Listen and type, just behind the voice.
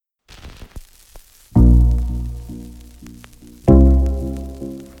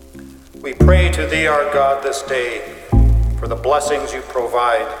We pray to thee, our God, this day for the blessings you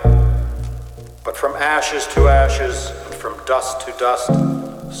provide. But from ashes to ashes, and from dust to dust,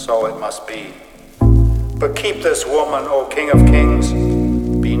 so it must be. But keep this woman, O King of Kings,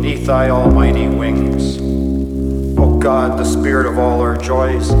 beneath thy almighty wings. O God, the spirit of all our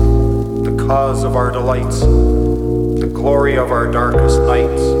joys, the cause of our delights, the glory of our darkest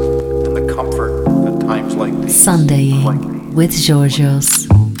nights, and the comfort at times like these. Sundaying with Georgeoz.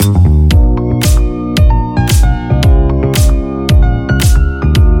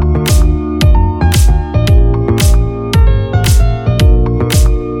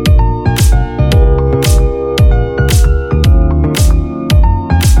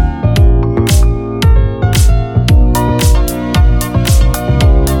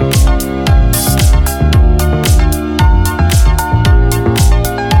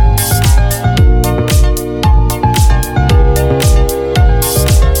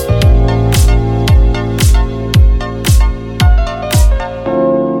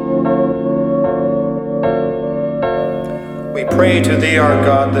 Pray to thee, our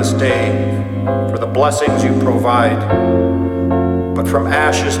God, this day for the blessings you provide. But from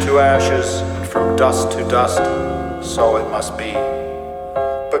ashes to ashes, and from dust to dust, so it must be.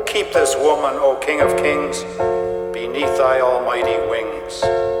 But keep this woman, O King of Kings, beneath thy almighty wings.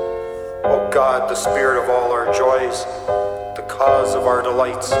 O God, the spirit of all our joys, the cause of our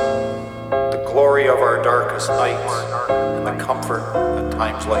delights, the glory of our darkest nights, and the comfort at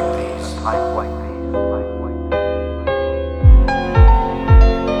times like these.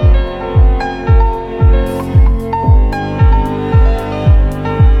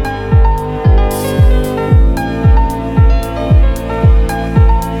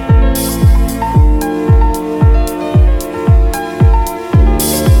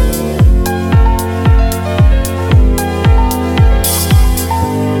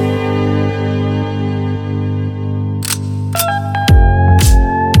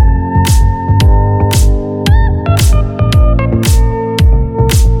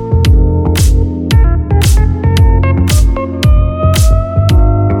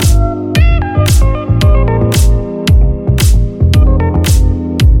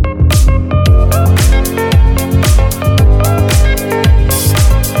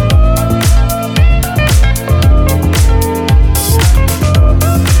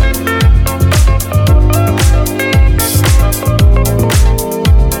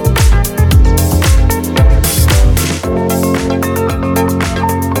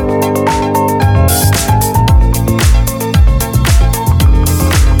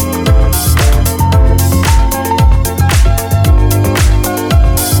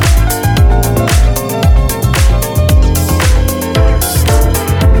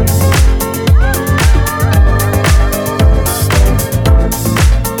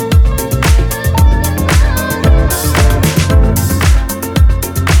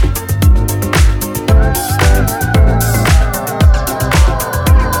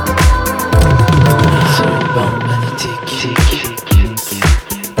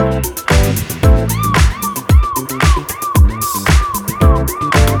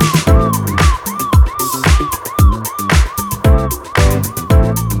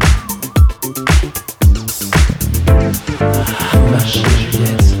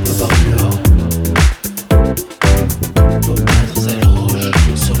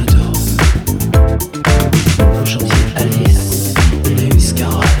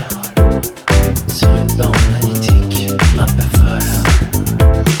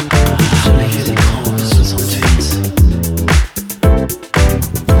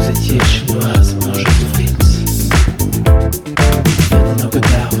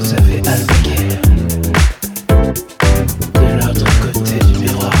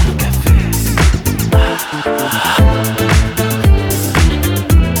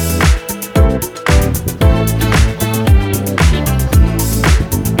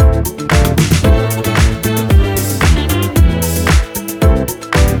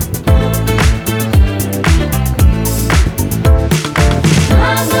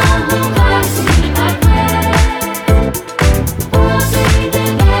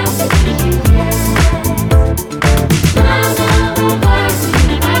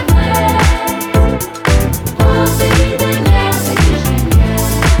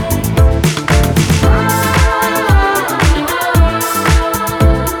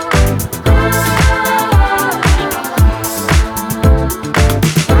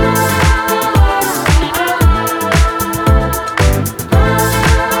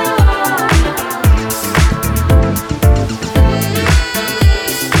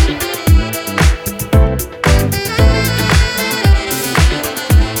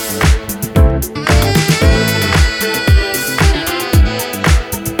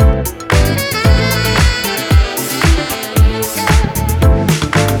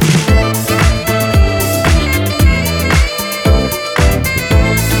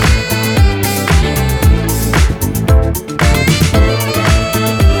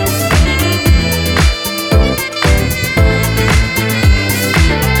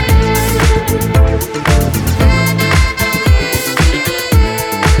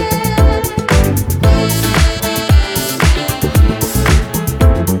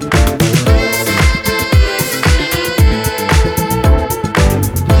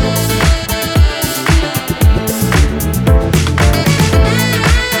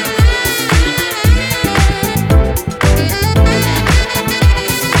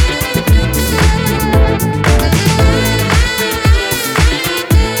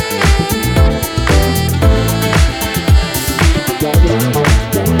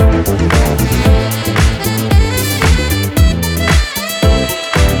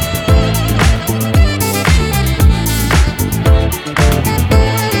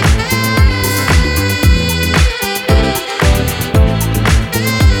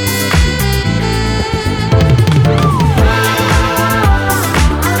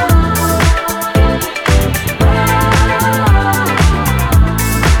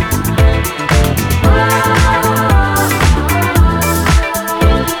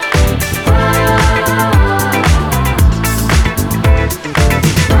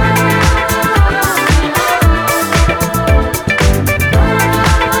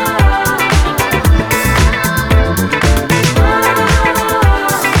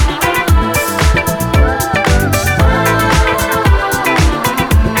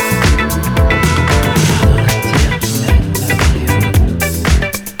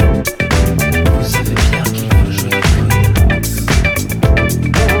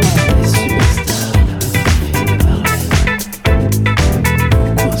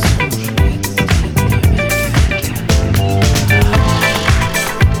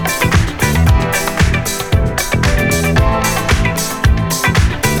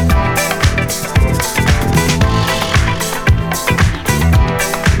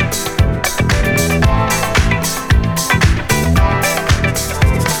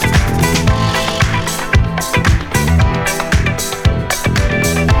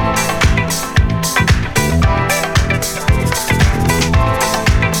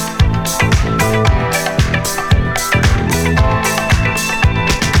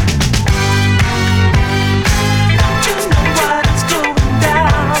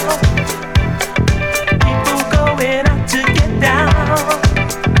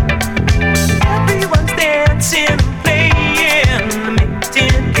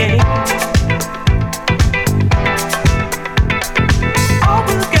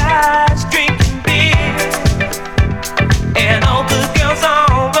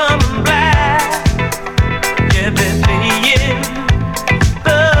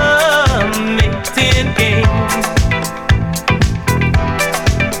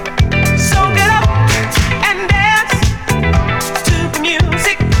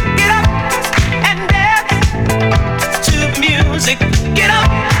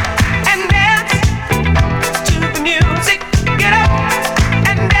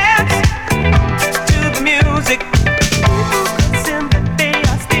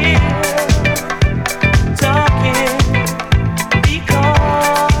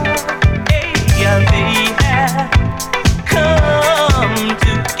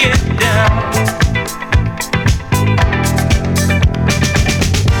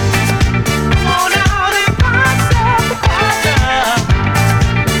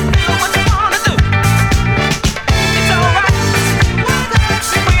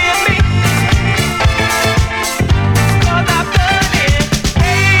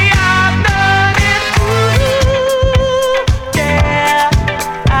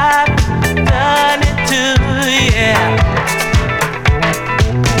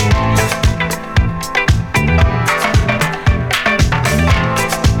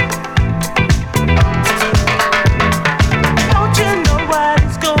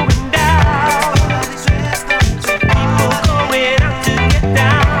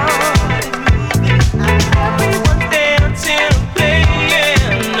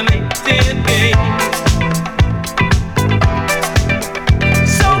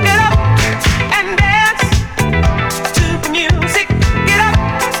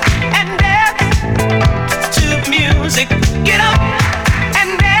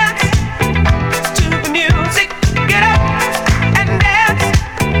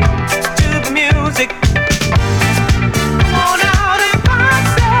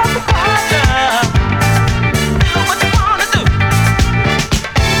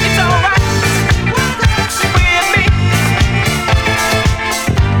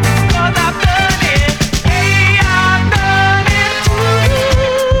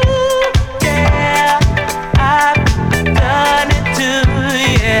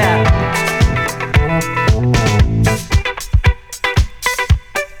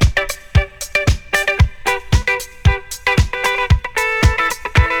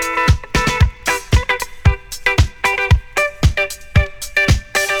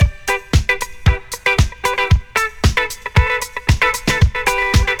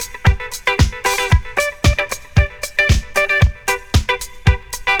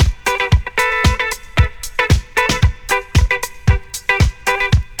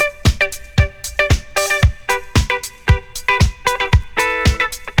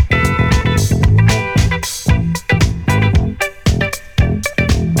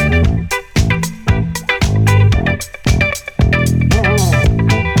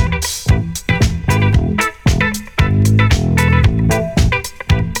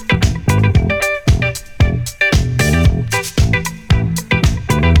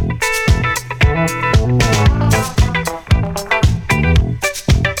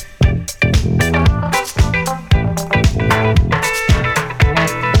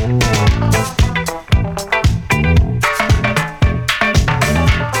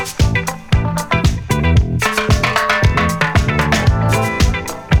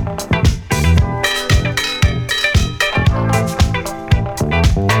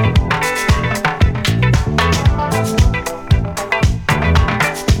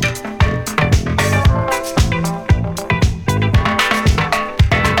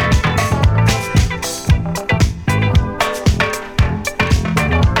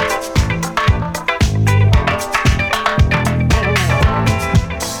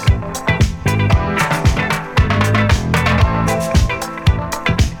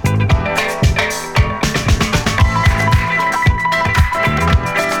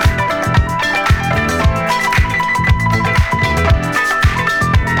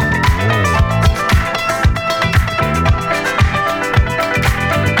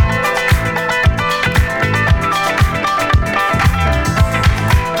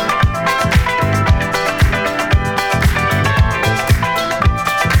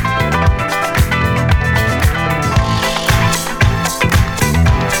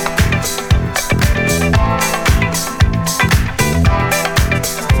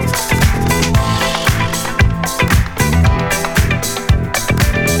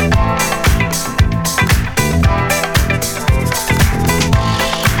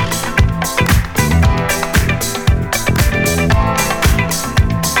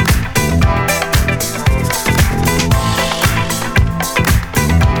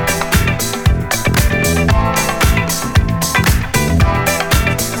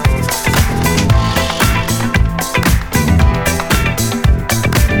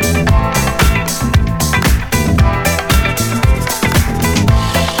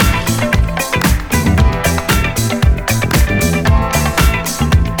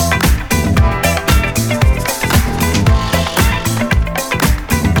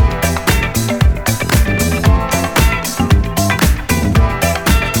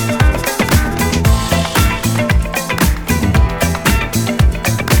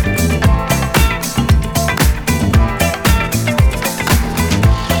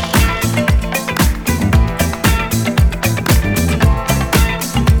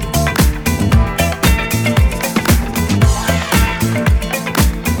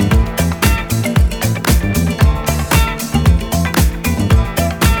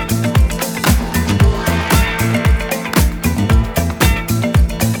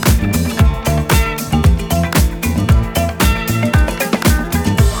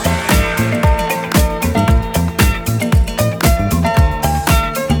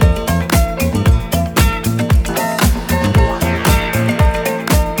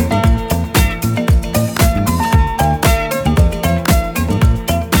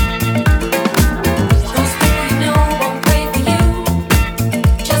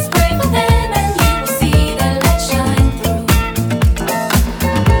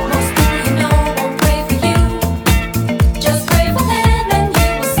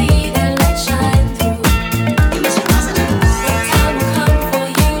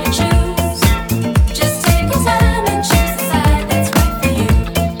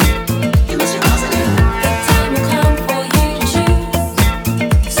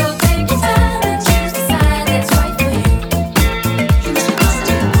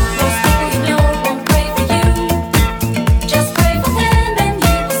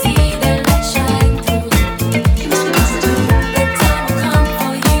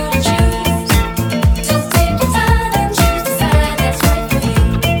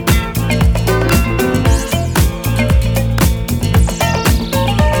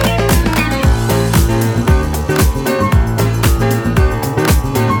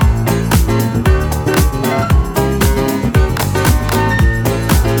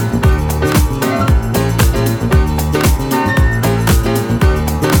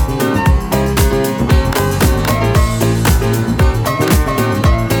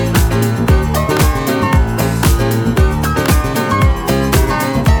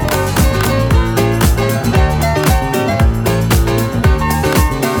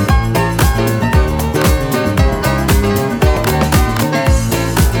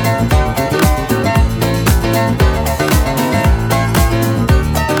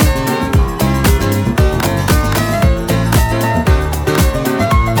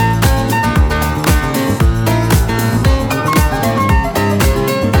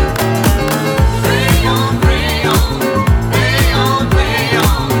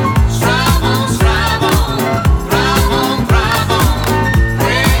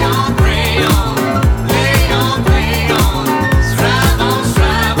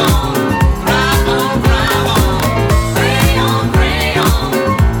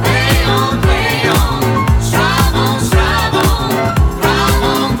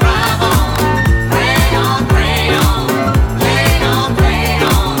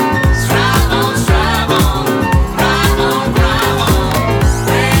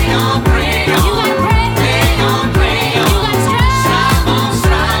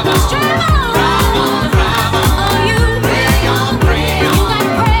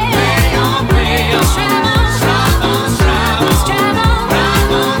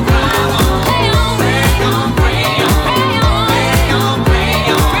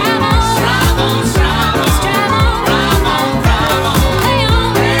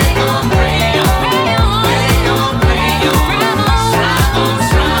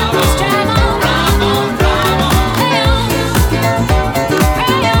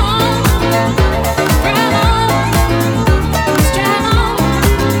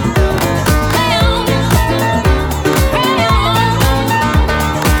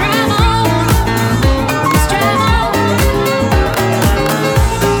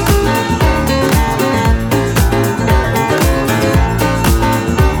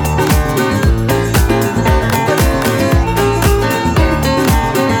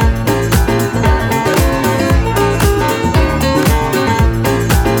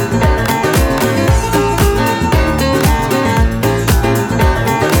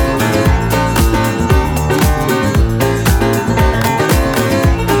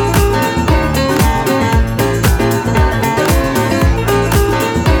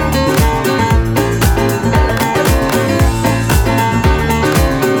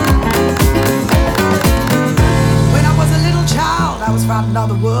 was fighting all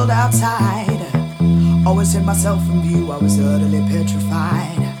the world outside. Always hid myself from view, I was utterly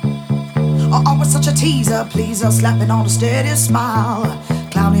petrified. Always such a teaser, pleaser, slapping on a steady smile.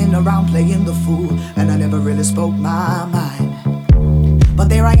 Clowning around, playing the fool, and I never really spoke my mind. But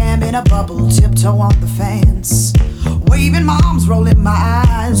there I am in a bubble, tiptoe on the fence, waving my arms, rolling my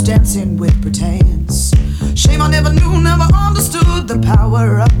eyes, dancing with pretense. Shame I never knew, never understood the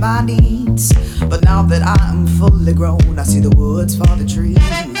power of my needs. But now that I'm fully grown, I see the woods for the trees.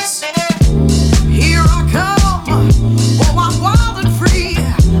 Here I come, oh I'm wild and free.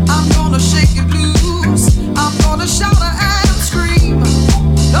 I'm gonna shake it loose, I'm gonna shout and scream.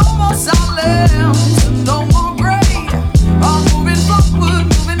 No more silence, no more gray. I'm moving forward,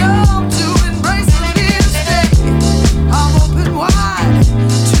 moving up to embrace this day. I'm open wide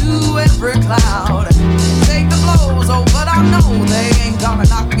to every cloud. Take the blows, oh but I know they ain't gonna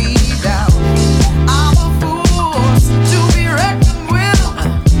knock me down. I'm a force to be reckoned with,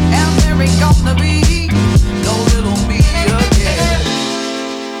 and there ain't gonna be no little me again.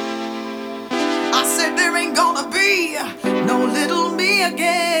 I said there ain't gonna be no little me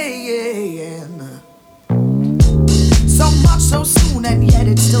again. So much so soon and yet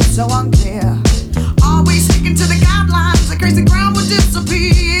it's still so unclear. Are we sticking to the guidelines? The crazy ground would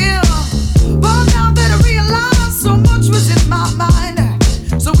disappear. But now that I realize so much was in my mind,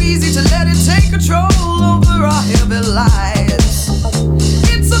 so easy to let it take control over our heavy lives.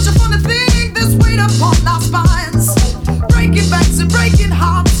 It's such a funny thing, this weight upon our spines, breaking backs and breaking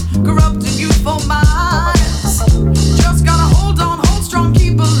hearts, corrupting youthful minds. Just gotta hold on, hold strong,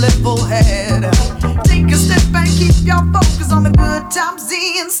 keep a level head. Take a step and keep your focus on the good times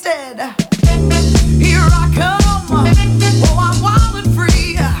instead. Here I come, oh I'm wild and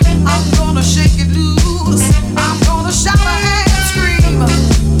free. I'm gonna shake it loose, I'm gonna shout and scream.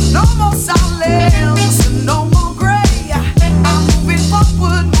 No more silence, no more gray. I'm moving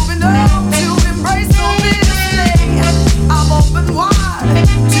forward, moving up to embrace all this day. I'm open wide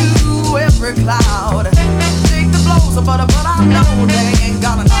to every cloud. Take the blows, but I know they ain't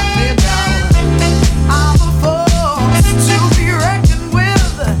gonna knock me down. I'm a force to be reckoned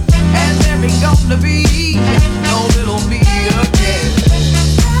with, and there ain't gonna be no little me again.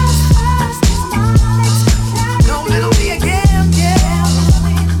 No little me again, yeah.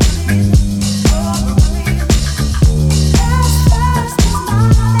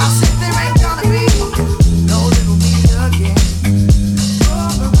 I said there ain't gonna be no little me again.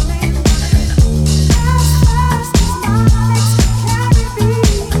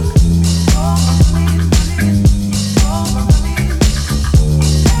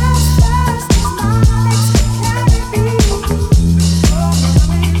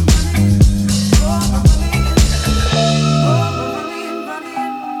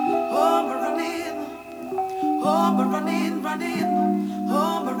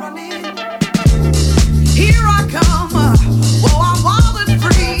 Here I come, oh I'm wild and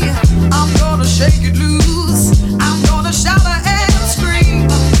free. I'm gonna shake it loose, I'm gonna shout and scream.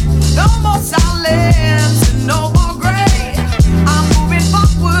 No more silence and no more gray. I'm moving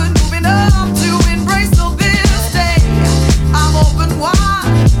forward, moving up to embrace all this day. I'm open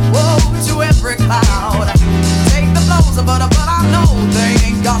wide, whoa, to every cloud. Take the blows, but I know they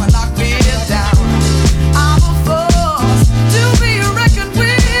ain't gonna knock me down. I'm a force to be reckoned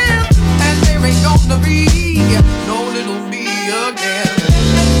with, and there ain't gonna be no little me again.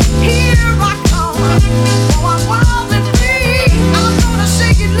 Here I come, oh I'm wild and free. I'm gonna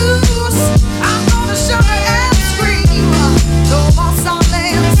shake it loose, I'm gonna shout and scream. No more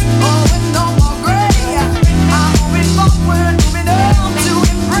silence, oh and no more gray. I'm moving forward, moving up to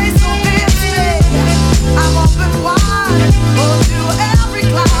embrace all this day. I'm open wide, oh to every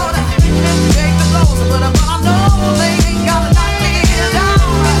cloud. Take the blows, but I know they ain't gonna knock me down.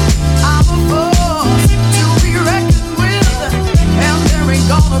 I'm a force to be reckoned with, and there ain't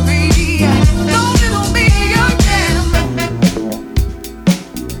gonna be no little me again.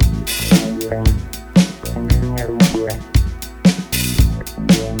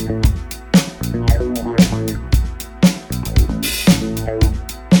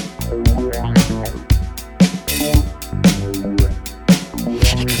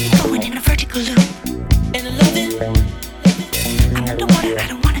 Going in a vertical loop, and I love it. I'm underwater, I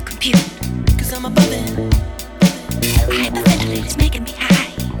don't wanna compute, cause I'm above it. Hyperventilate is making me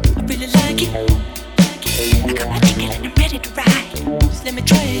high, I really like it. I got my ticket and I'm ready to ride, just let me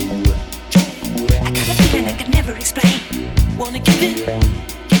try it. I got a feeling I can never explain, wanna give it.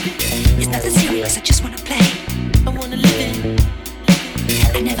 It's nothing serious, I just wanna play, I wanna live it.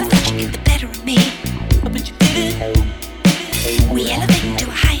 I never thought you'd get the better of me, but you did it. We elevate to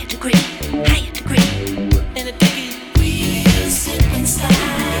a higher degree, and I dig it. We are simple.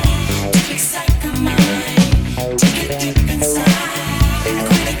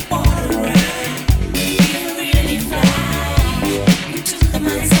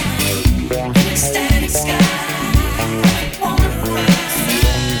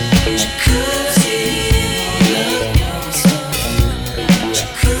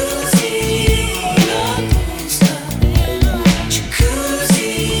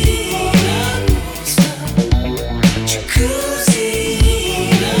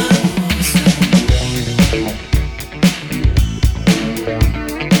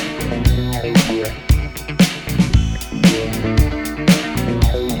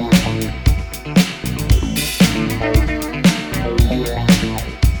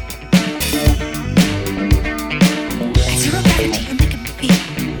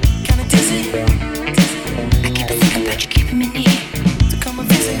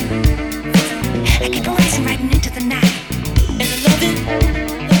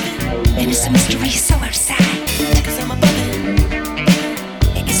 it's a mystery so outside. Because I'm above it.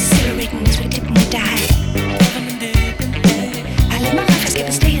 It's exhilarating as we dip and we die. I live my life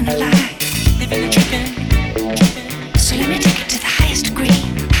escaping, staying alive. Living and tripping. So let me take it to the highest degree.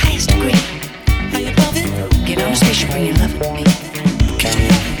 Highest degree. High above it. Get on the spaceship, bring your love with me.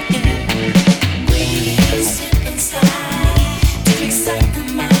 We sit inside to excite the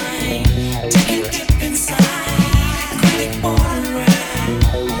mind. Take a dip inside. Aquatic water ride.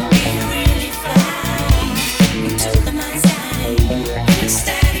 We really fly.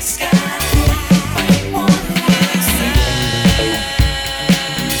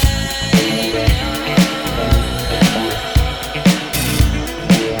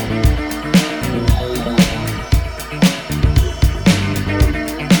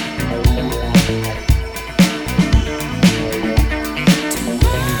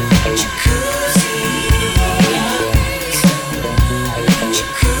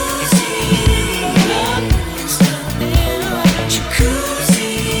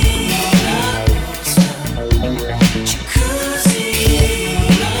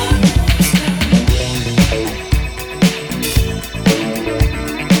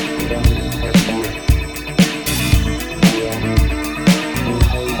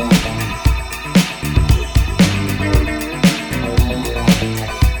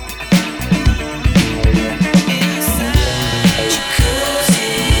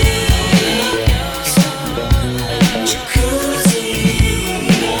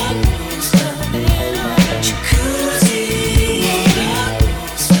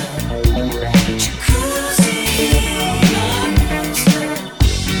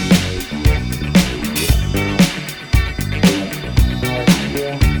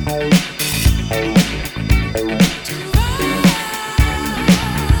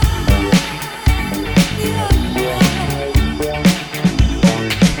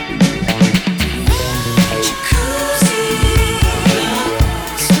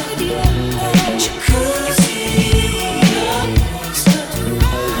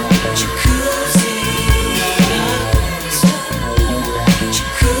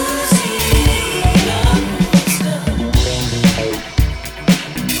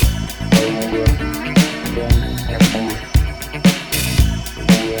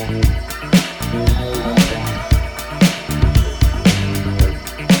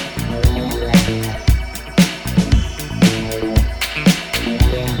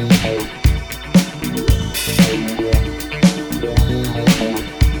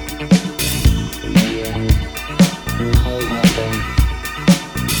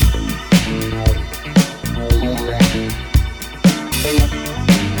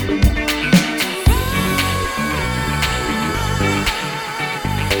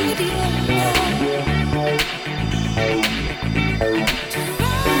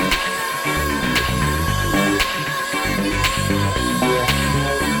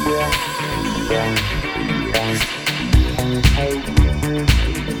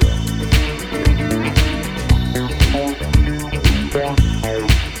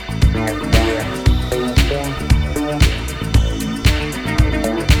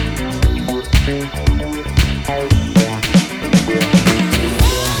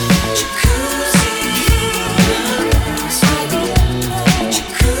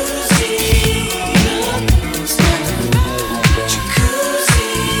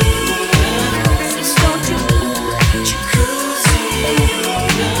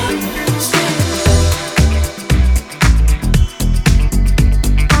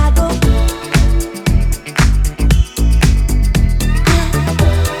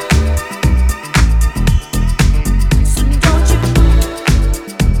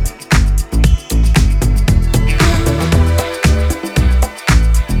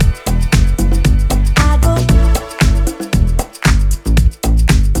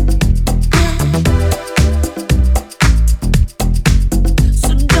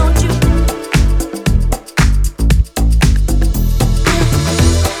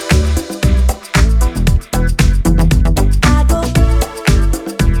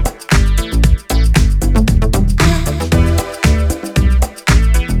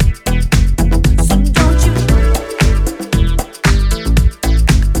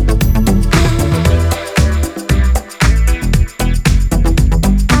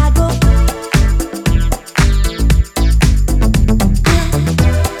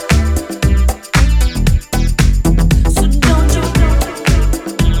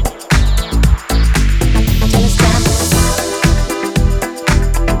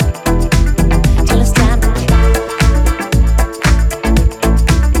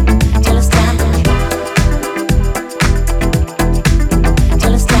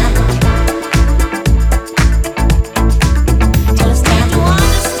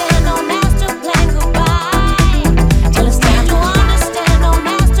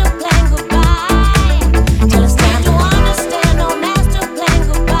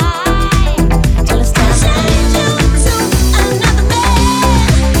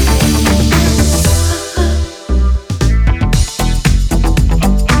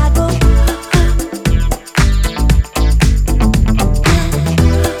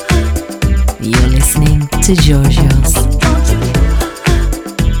 to Georgeoz.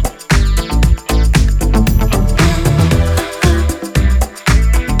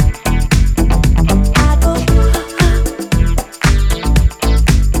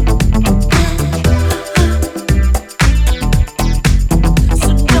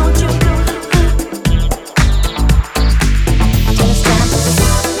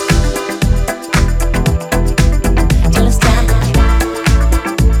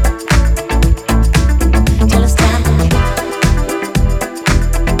 Till it's time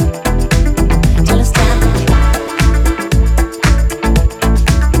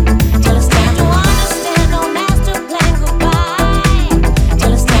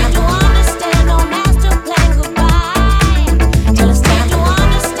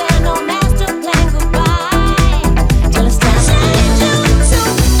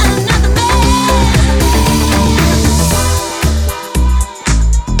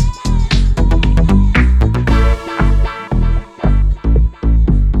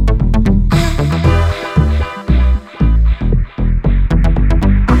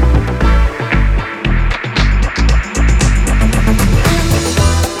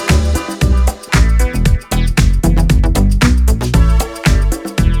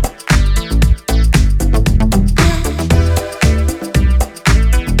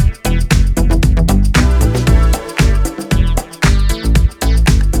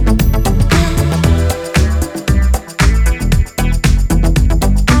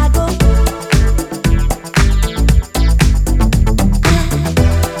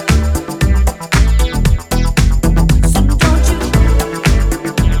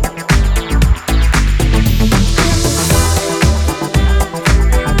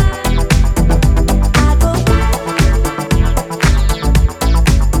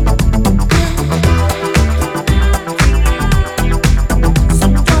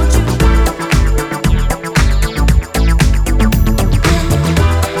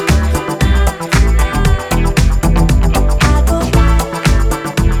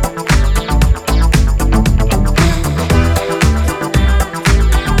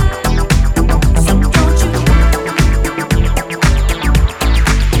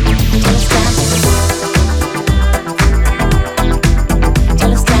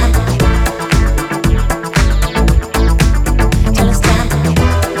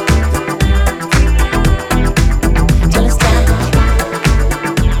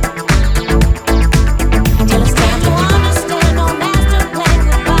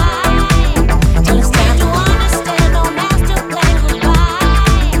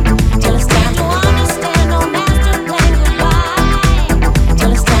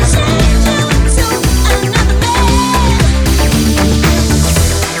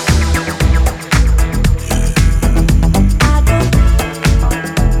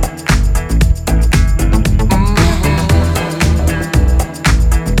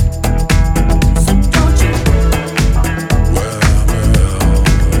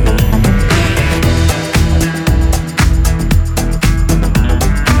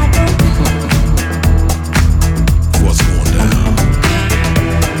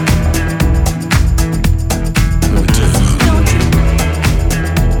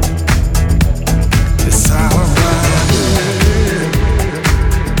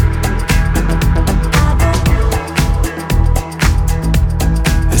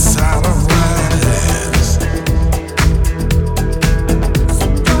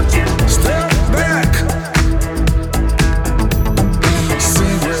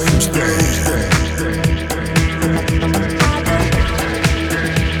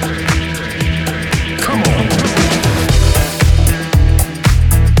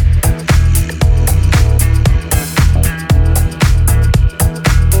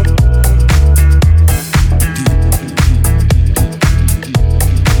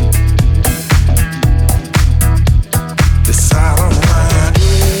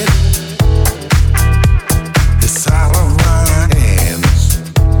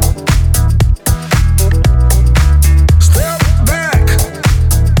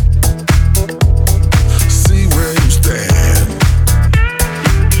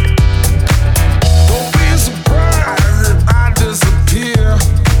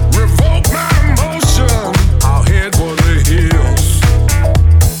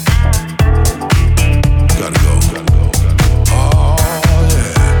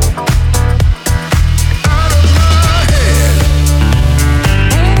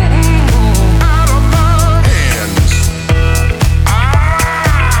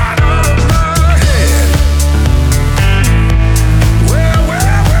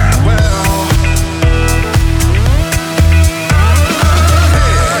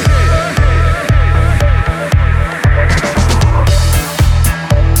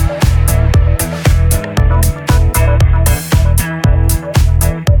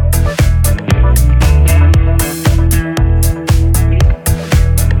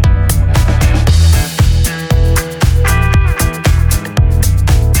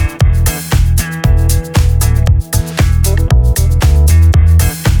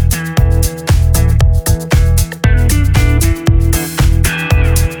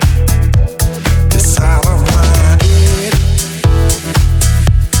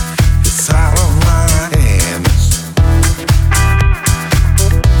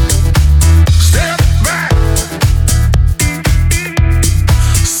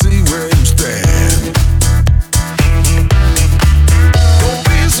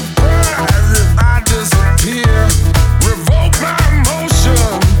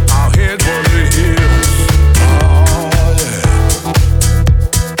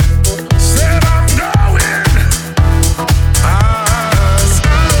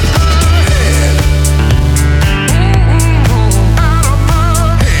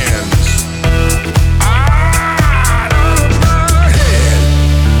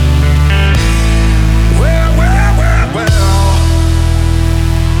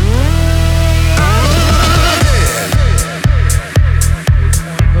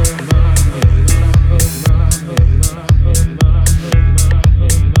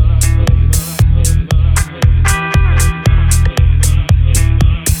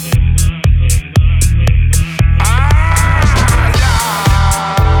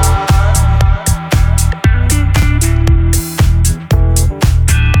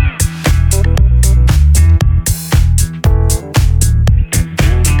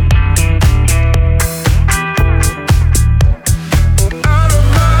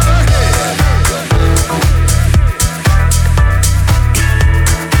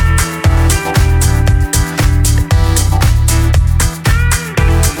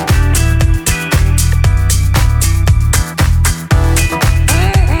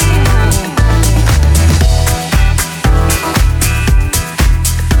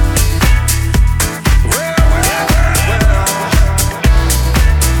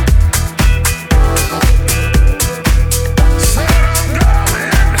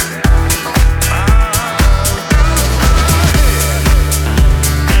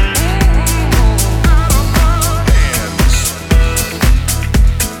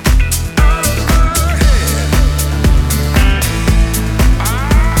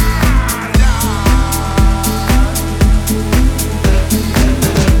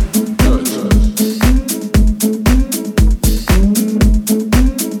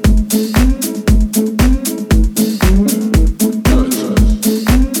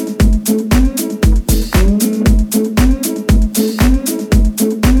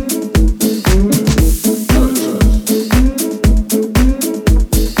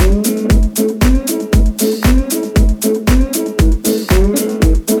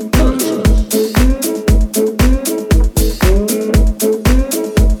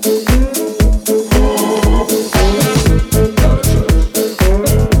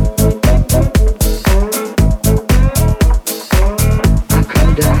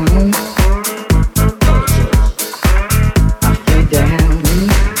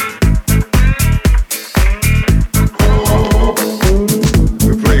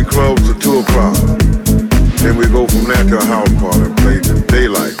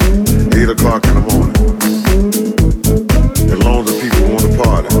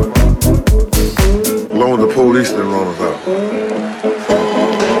police done run us out.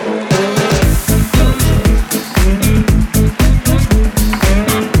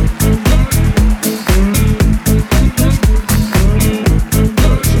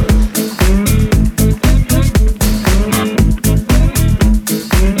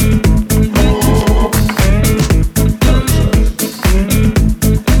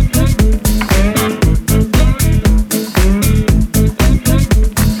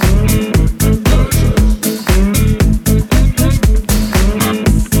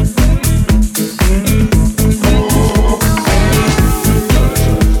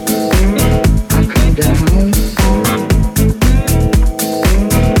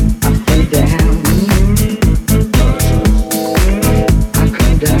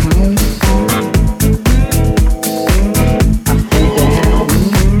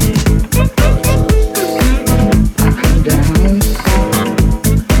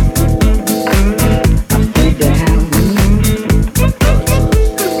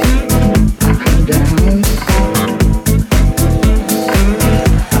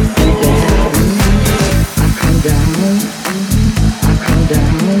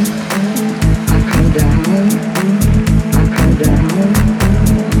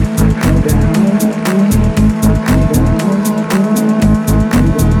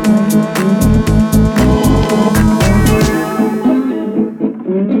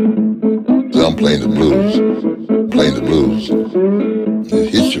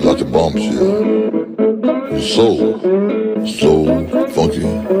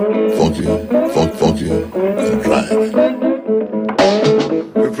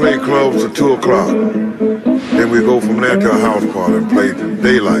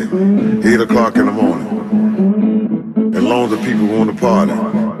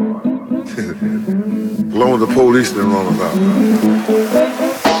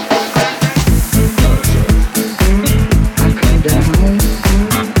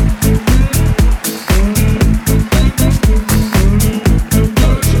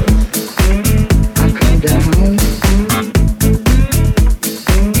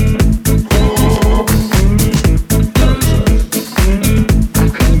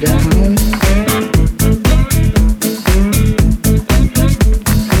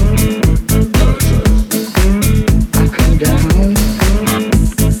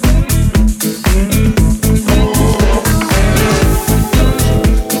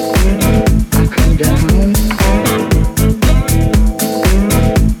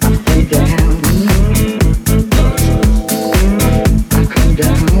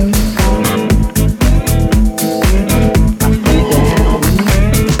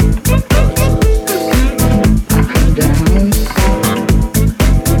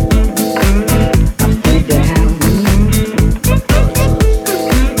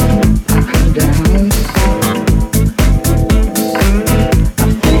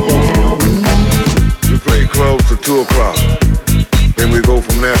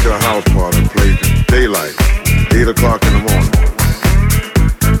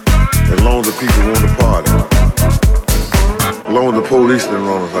 Police done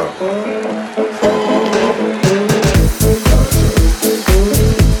run us out.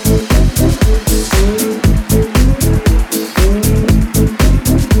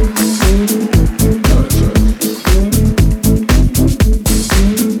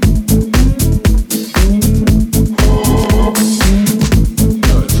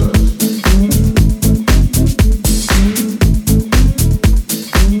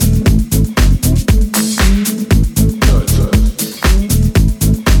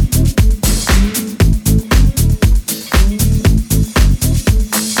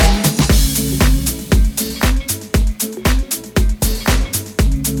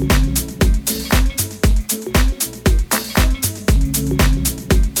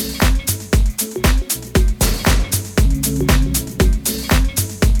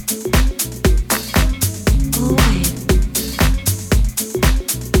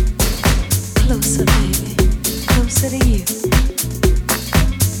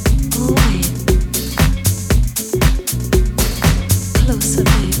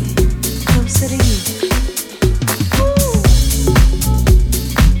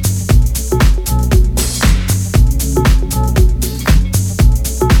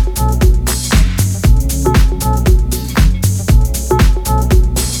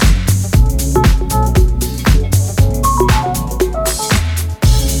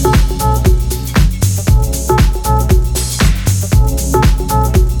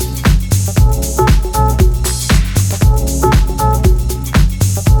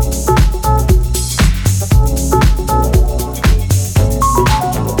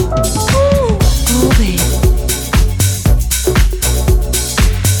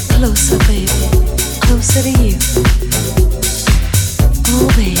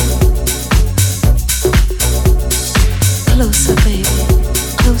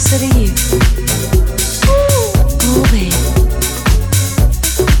 closer to you. Oh baby,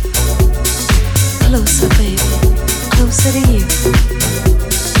 closer baby, closer to you.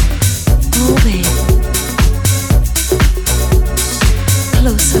 Oh baby,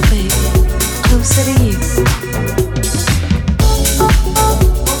 closer baby, closer to you.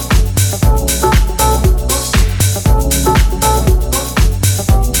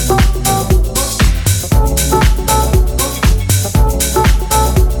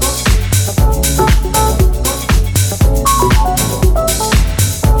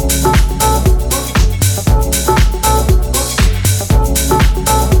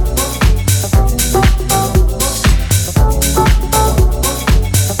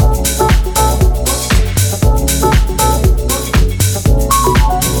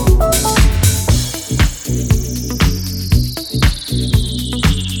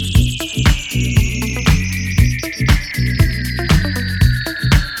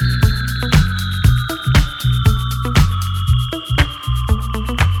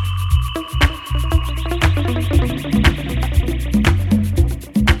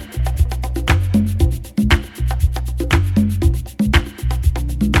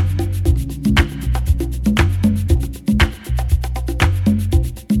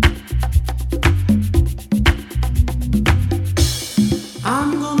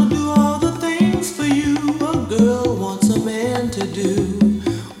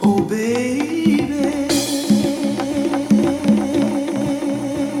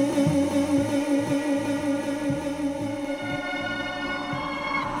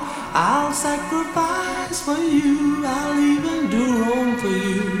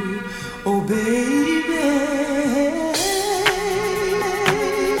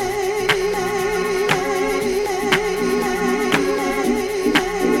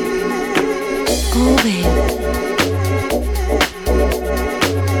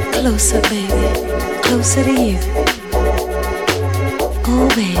 Closer, baby, closer to you. Oh,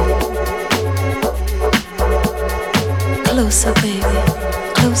 baby. Closer, baby,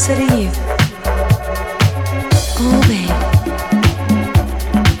 closer to you. Oh, baby.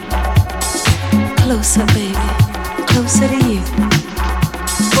 Closer, baby, closer to you.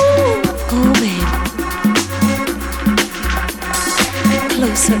 Oh, baby.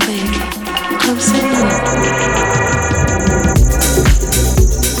 Closer, baby, closer to you.